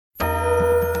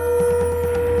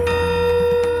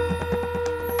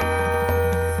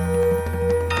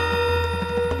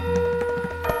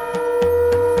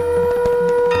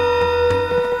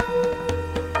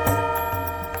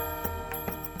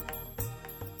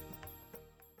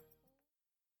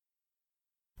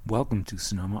Welcome to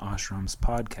Sonoma Ashram's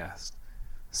podcast,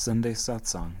 Sunday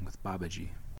Satsang with Babaji.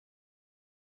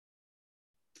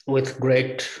 With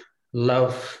great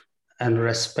love and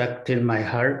respect in my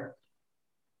heart,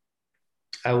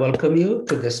 I welcome you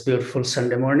to this beautiful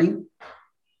Sunday morning.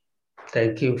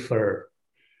 Thank you for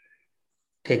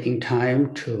taking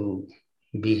time to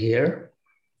be here.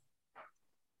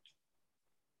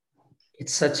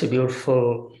 It's such a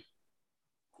beautiful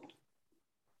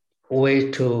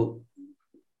way to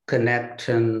connect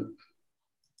and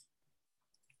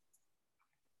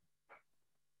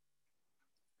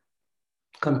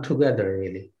come together,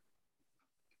 really,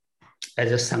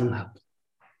 as a Sangha.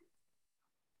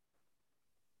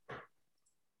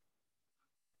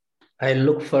 I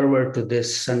look forward to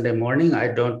this Sunday morning. I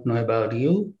don't know about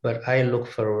you, but I look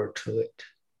forward to it.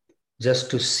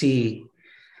 Just to see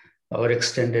our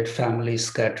extended family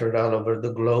scattered all over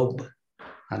the globe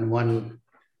on one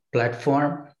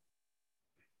platform.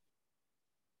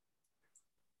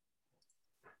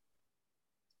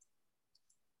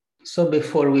 So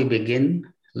before we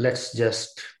begin, let's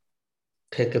just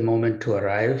take a moment to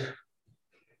arrive.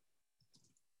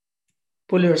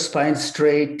 Pull your spine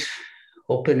straight,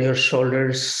 open your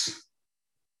shoulders.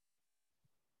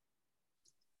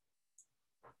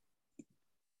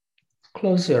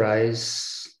 Close your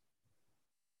eyes.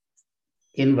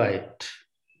 Invite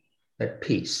that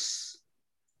peace,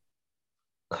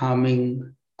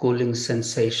 calming, cooling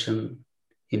sensation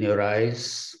in your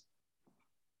eyes.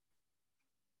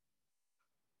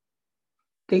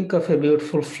 Think of a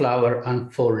beautiful flower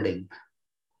unfolding.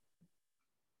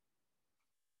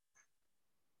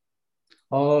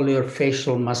 All your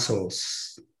facial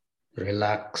muscles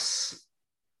relax.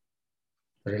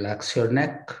 Relax your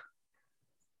neck,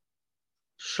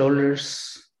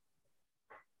 shoulders,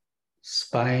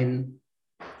 spine.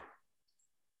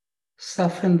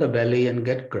 Soften the belly and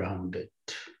get grounded.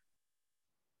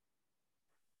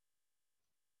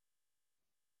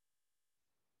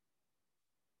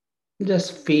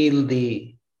 Just feel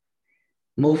the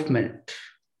movement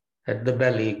at the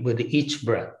belly with each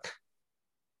breath.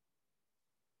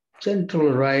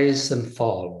 Gentle rise and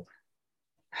fall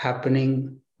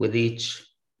happening with each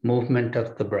movement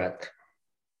of the breath.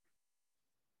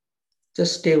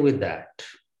 Just stay with that.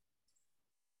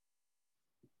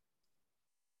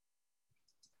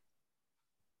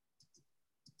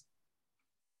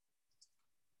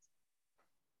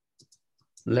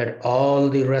 Let all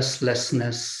the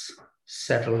restlessness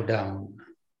settle down.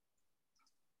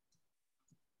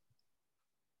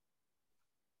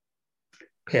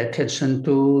 Pay attention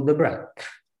to the breath.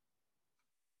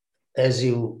 As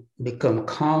you become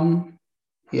calm,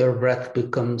 your breath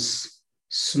becomes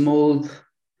smooth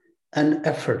and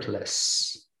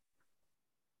effortless.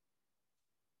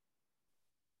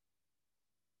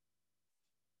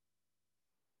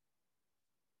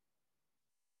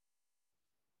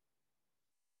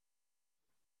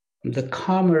 The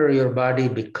calmer your body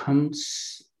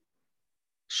becomes,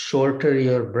 shorter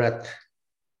your breath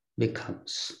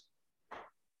becomes.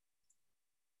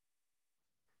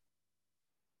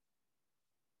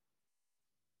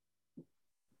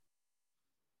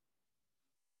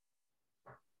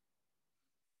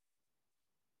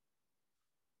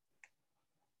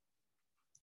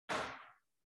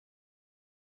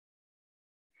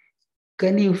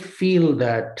 Can you feel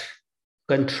that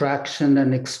contraction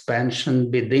and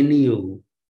expansion within you,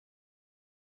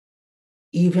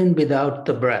 even without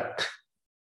the breath?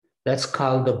 That's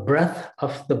called the breath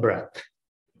of the breath.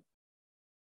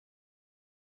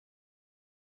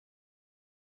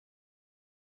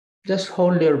 Just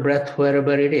hold your breath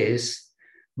wherever it is,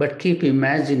 but keep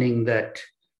imagining that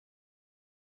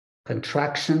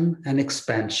contraction and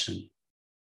expansion.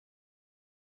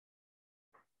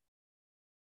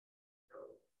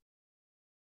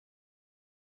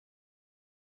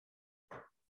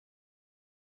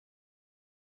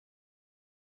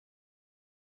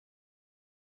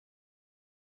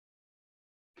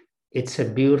 It's a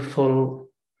beautiful,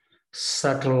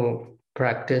 subtle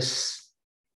practice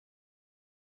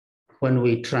when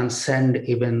we transcend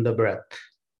even the breath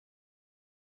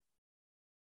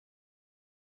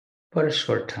for a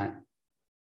short time.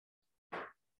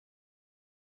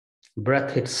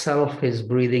 Breath itself is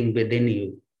breathing within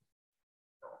you.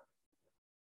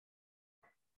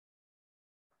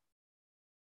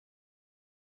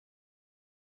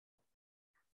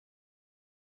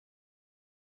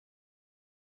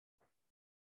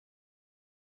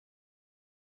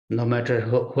 No matter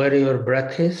where your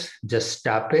breath is, just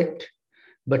stop it,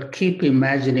 but keep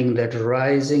imagining that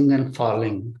rising and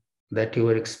falling that you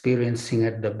are experiencing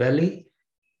at the belly.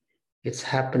 It's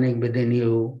happening within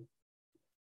you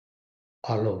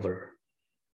all over.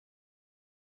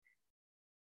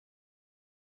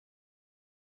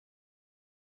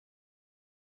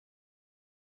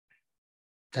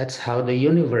 That's how the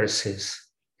universe is.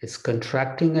 It's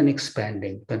contracting and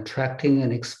expanding, contracting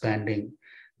and expanding.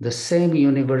 The same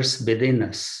universe within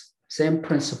us, same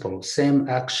principle, same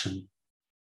action.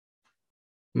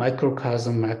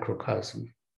 Microcosm,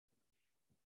 macrocosm.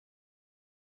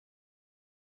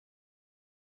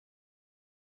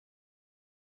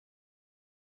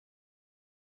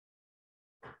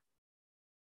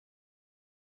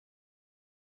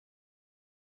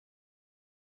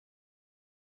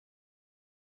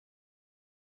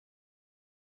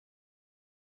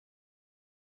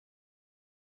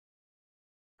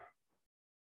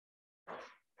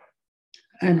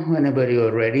 And whenever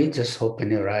you're ready, just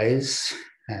open your eyes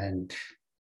and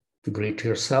greet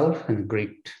yourself and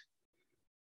greet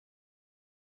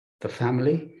the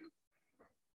family.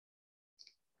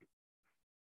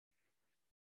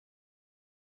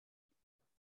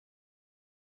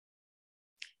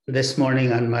 This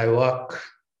morning on my walk,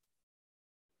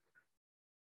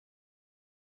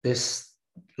 this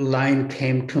line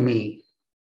came to me.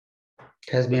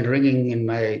 It has been ringing in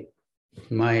my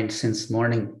mind since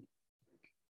morning.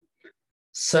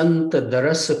 संत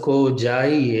दरस को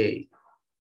जाइए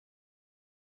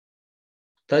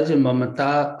तज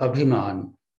ममता अभिमान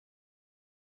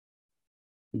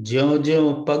ज्यों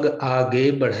ज्यों पग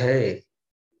आगे बढ़े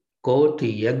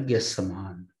कोटि यज्ञ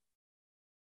समान.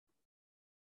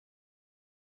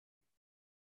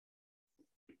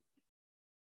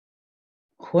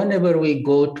 Whenever we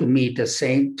go to meet a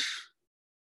saint,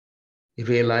 a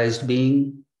realized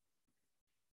being,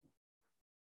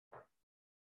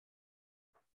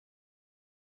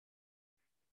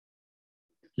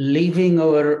 leaving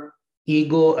our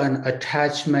ego and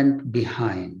attachment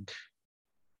behind,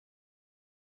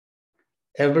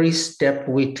 every step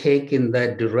we take in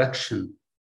that direction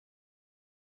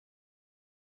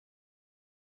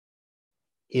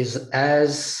is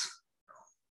as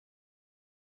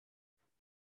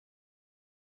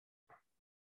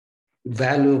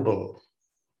valuable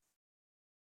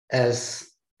as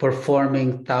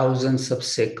performing thousands of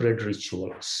sacred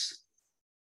rituals.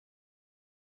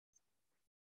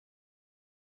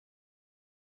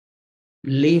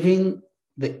 Leaving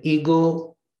the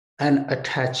ego and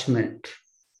attachment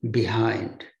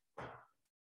behind,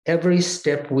 every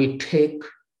step we take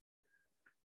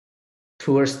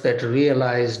towards that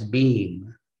realized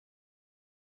being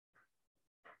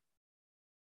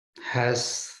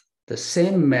has the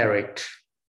same merit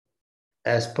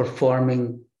as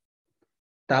performing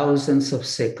thousands of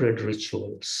sacred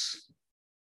rituals.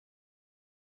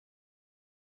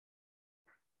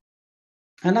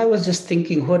 And I was just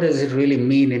thinking, what does it really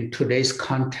mean in today's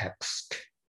context?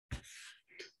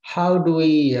 How do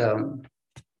we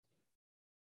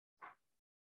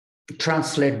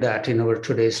translate that in our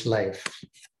today's life?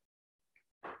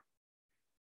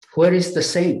 Where is the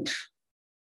saint?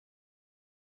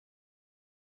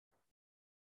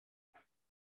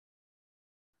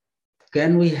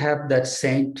 Can we have that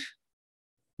saint,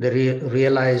 the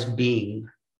realized being,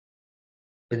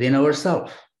 within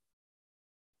ourselves?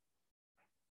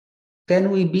 Can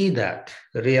we be that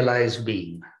realized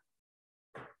being?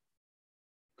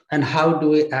 And how do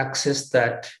we access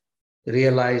that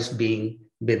realized being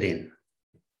within?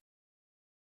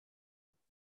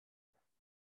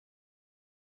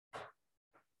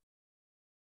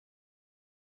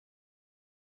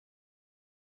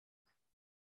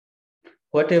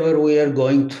 Whatever we are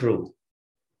going through,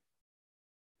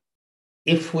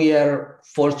 if we are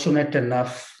fortunate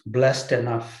enough, blessed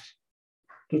enough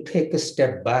to take a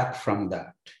step back from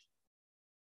that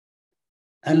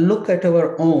and look at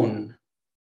our own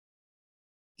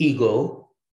ego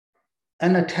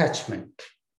and attachment,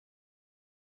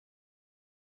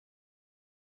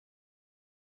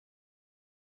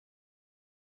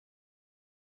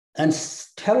 and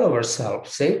tell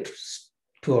ourselves, say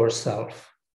to ourselves,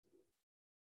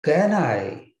 can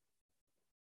I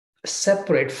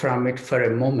separate from it for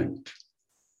a moment?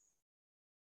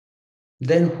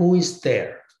 Then who is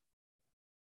there?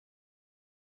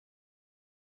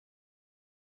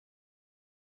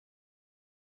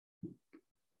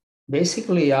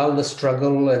 Basically, all the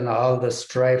struggle and all the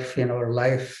strife in our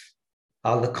life,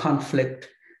 all the conflict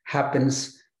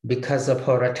happens because of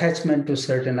our attachment to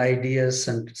certain ideas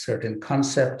and certain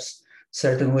concepts,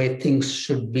 certain way things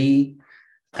should be,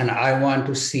 and I want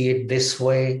to see it this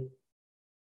way.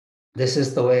 This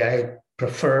is the way I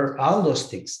prefer, all those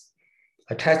things.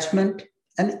 Attachment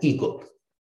and ego.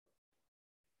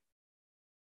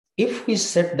 If we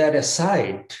set that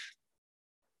aside,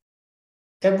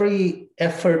 every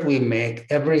effort we make,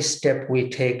 every step we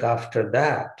take after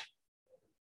that,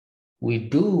 we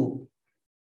do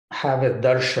have a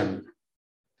darshan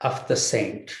of the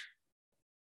saint.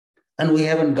 And we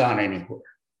haven't gone anywhere.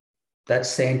 That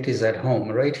saint is at home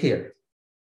right here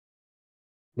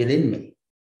within me.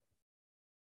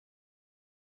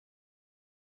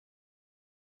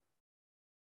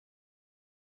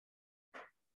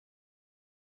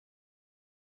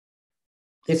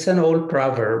 It's an old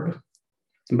proverb.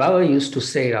 Baba used to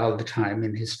say it all the time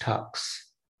in his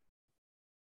talks.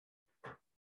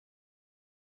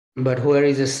 But where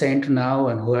is a saint now,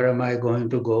 and where am I going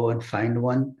to go and find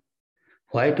one?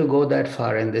 Why to go that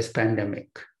far in this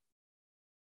pandemic?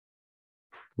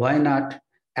 Why not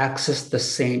access the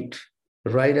saint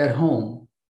right at home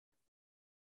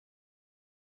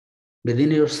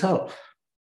within yourself?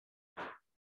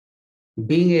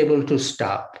 Being able to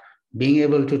stop, being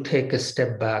able to take a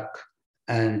step back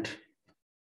and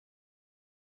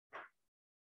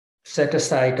set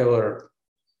aside our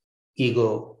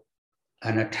ego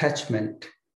and attachment,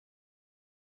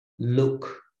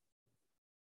 look,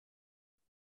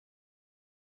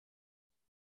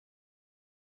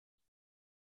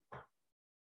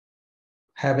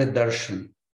 have a darshan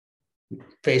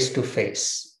face to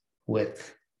face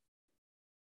with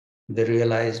the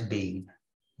realized being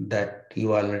that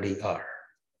you already are.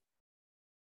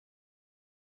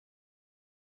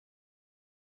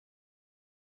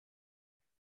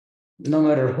 No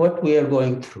matter what we are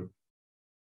going through,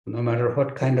 no matter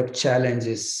what kind of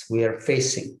challenges we are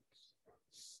facing,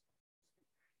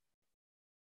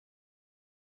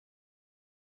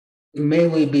 may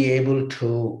we be able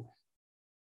to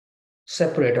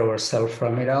separate ourselves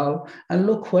from it all and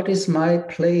look, what is my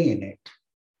play in it?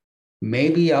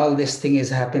 Maybe all this thing is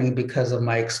happening because of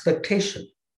my expectation.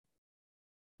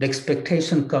 The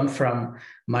expectation comes from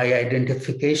my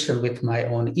identification with my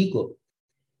own ego.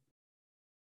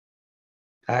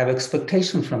 I have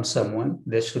expectation from someone,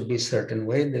 there should be a certain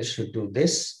way, they should do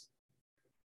this.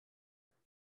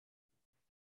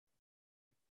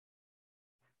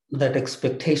 That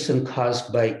expectation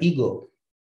caused by ego.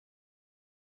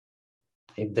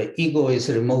 If the ego is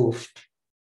removed,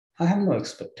 I have no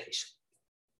expectation.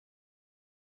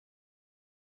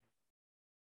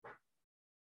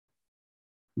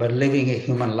 But living a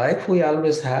human life, we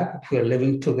always have. If we are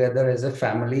living together as a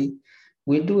family,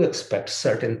 we do expect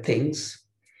certain things.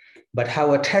 But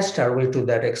how attached are we to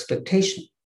that expectation?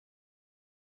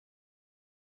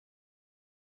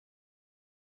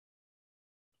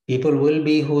 People will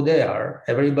be who they are.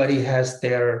 Everybody has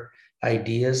their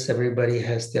ideas, everybody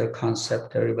has their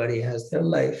concept, everybody has their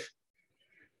life.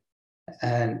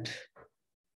 And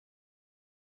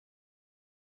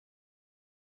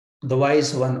the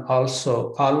wise one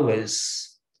also always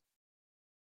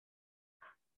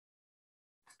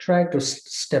try to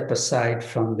step aside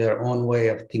from their own way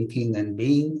of thinking and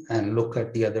being and look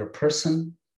at the other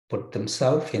person, put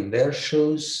themselves in their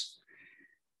shoes,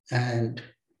 and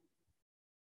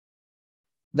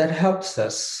that helps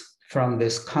us from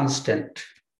this constant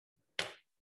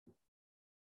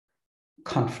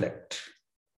conflict.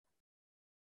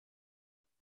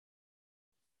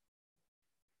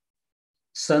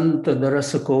 Sant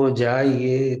daras ko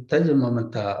jaiye taj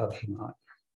mamata abhiman.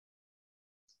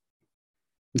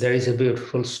 There is a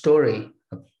beautiful story.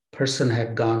 A person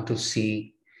had gone to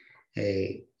see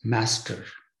a master.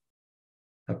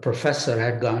 A professor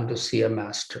had gone to see a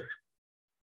master.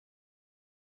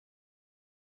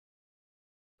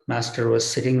 Master was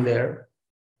sitting there.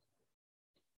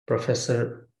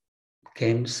 Professor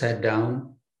came, sat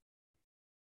down.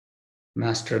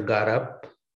 Master got up,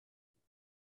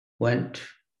 went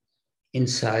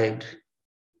inside,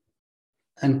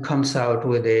 and comes out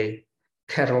with a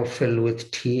kettle filled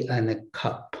with tea and a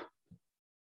cup.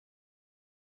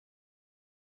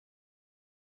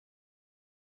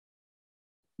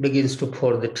 Begins to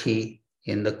pour the tea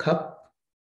in the cup.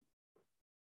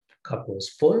 Cup was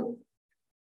full.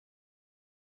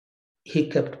 He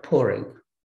kept pouring.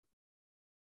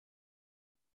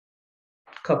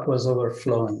 Cup was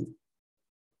overflowing.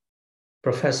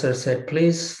 Professor said,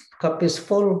 please, cup is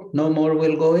full, no more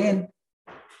will go in.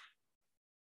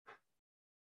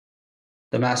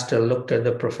 The master looked at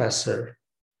the professor,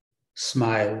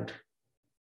 smiled,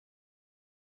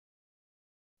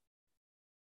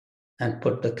 and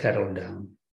put the kettle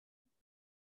down.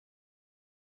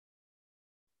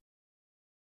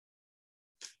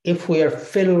 If we are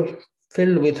filled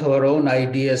with our own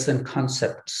ideas and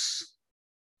concepts,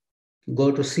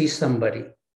 go to see somebody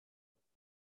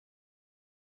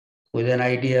with an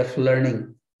idea of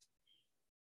learning,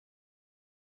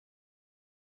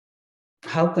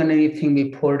 how can anything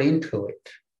be poured into it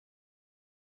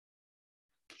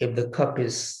if the cup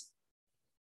is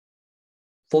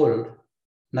full?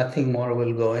 Nothing more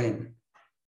will go in.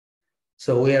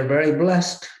 So we are very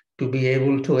blessed to be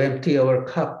able to empty our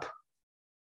cup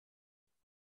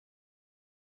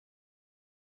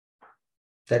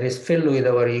that is filled with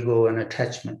our ego and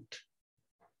attachment.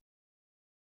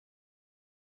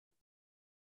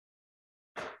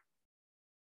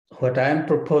 What I'm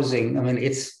proposing,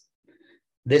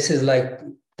 this is like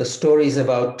the story is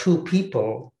about two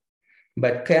people,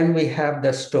 but can we have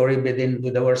the story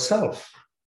with ourselves?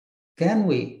 Can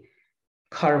we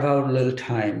carve out a little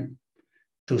time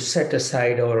to set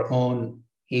aside our own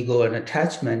ego and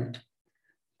attachment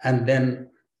and then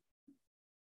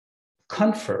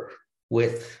confer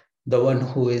with the one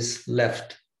who is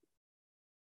left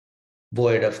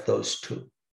void of those two?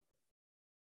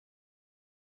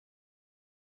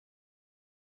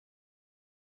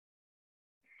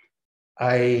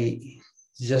 I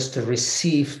just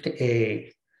received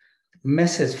a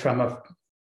message from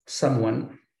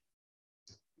someone.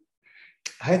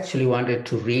 I actually wanted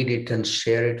to read it and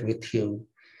share it with you.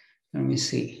 Let me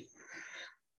see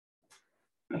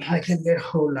if I can get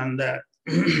hold on that.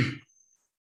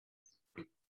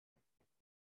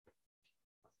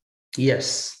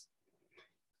 Yes,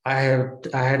 I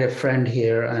had a friend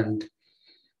here and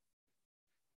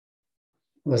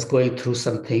was going through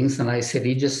some things, and I said,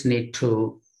 you just need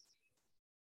to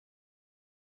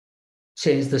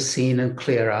change the scene and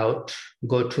clear out,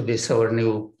 go to this, our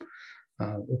new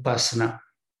Upasana.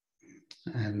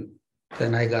 And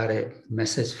then I got a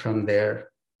message from there,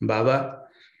 Baba,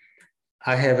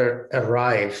 I have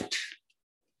arrived.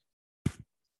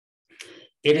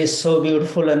 It is so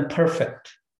beautiful and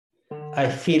perfect. I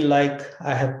feel like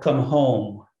I have come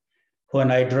home.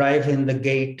 When I drive in the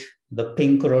gate, the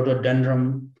pink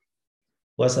rhododendron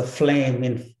was aflame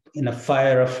in a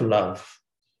fire of love.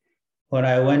 When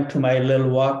I went to my little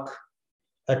walk,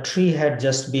 a tree had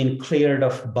just been cleared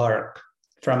of bark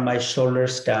from my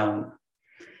shoulders down.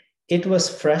 It was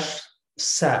fresh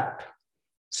sap,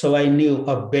 so I knew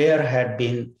a bear had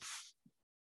been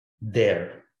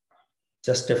there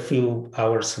just a few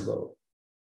hours ago.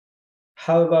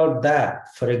 How about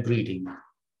that for a greeting?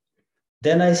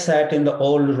 Then I sat in the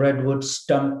old redwood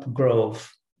stump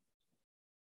grove,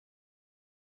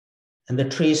 and the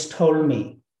trees told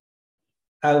me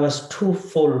I was too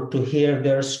full to hear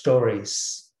their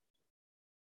stories.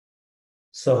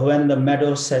 So when the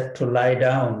meadow said to lie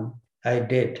down, I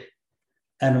did,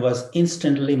 and was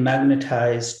instantly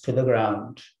magnetized to the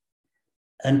ground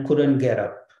and couldn't get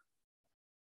up.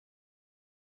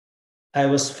 I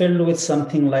was filled with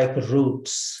something like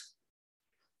roots,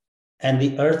 and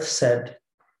the earth said,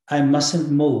 I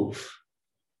mustn't move,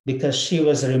 because she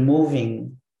was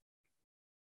emptying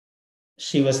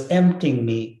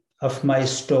me of my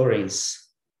stories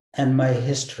and my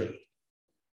history.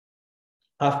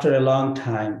 After a long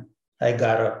time, I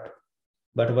got up,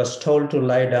 but was told to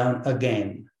lie down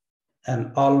again,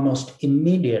 and almost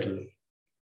immediately.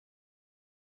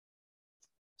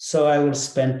 So I will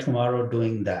spend tomorrow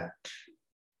doing that,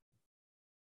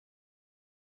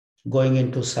 going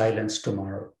into silence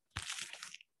tomorrow.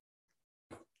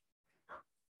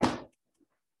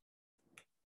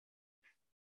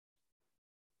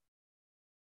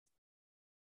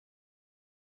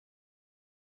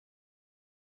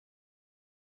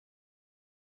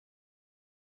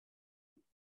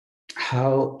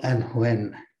 How and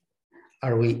when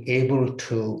are we able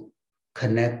to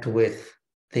connect with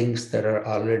things that are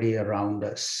already around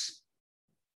us?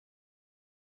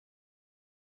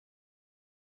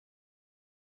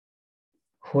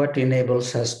 What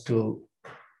enables us to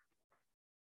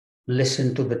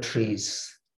listen to the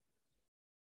trees,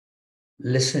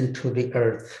 listen to the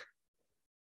earth,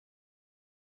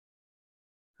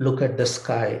 look at the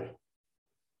sky,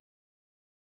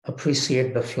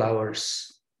 appreciate the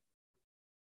flowers,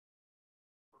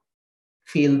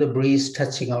 feel the breeze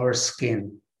touching our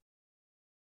skin,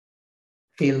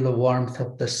 feel the warmth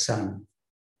of the sun.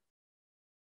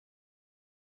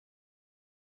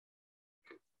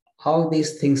 All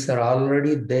these things are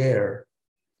already there.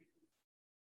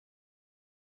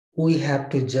 We have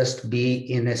to just be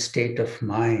in a state of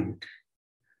mind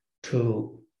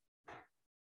to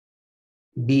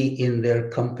be in their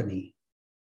company.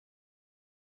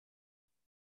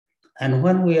 And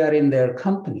when we are in their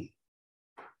company,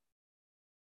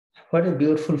 what a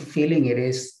beautiful feeling it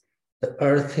is. The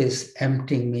earth is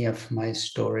emptying me of my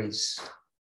stories,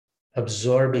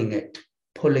 absorbing it,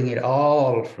 pulling it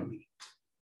all from me.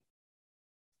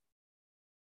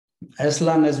 As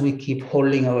long as we keep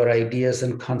holding our ideas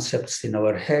and concepts in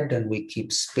our head and we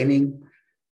keep spinning,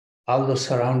 although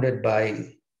surrounded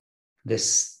by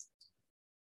this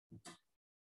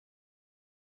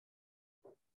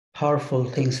powerful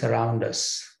things around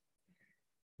us,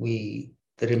 we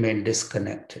remain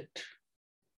disconnected.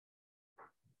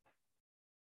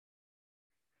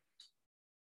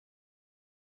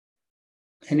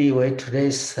 Anyway,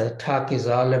 today's talk is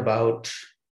all about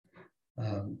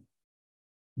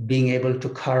being able to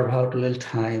carve out a little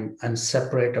time and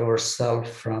separate ourselves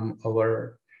from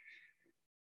our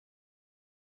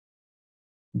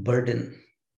burden,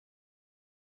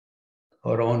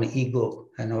 our own ego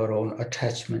and our own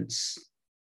attachments.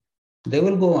 They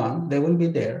will go on, they will be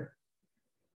there.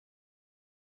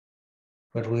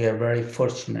 But we are very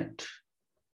fortunate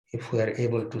if we are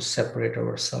able to separate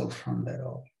ourselves from that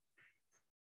all.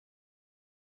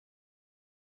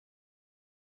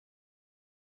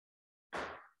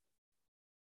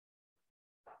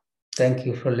 Thank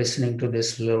you for listening to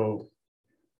this little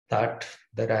thought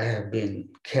that I have been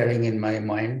carrying in my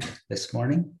mind this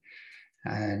morning.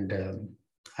 And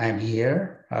I'm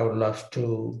here. I would love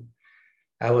to,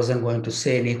 I wasn't going to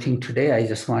say anything today. I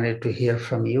just wanted to hear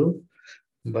from you,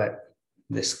 but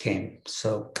this came.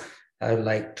 So I would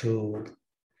like to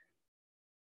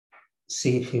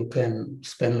see if you can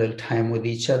spend a little time with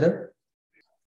each other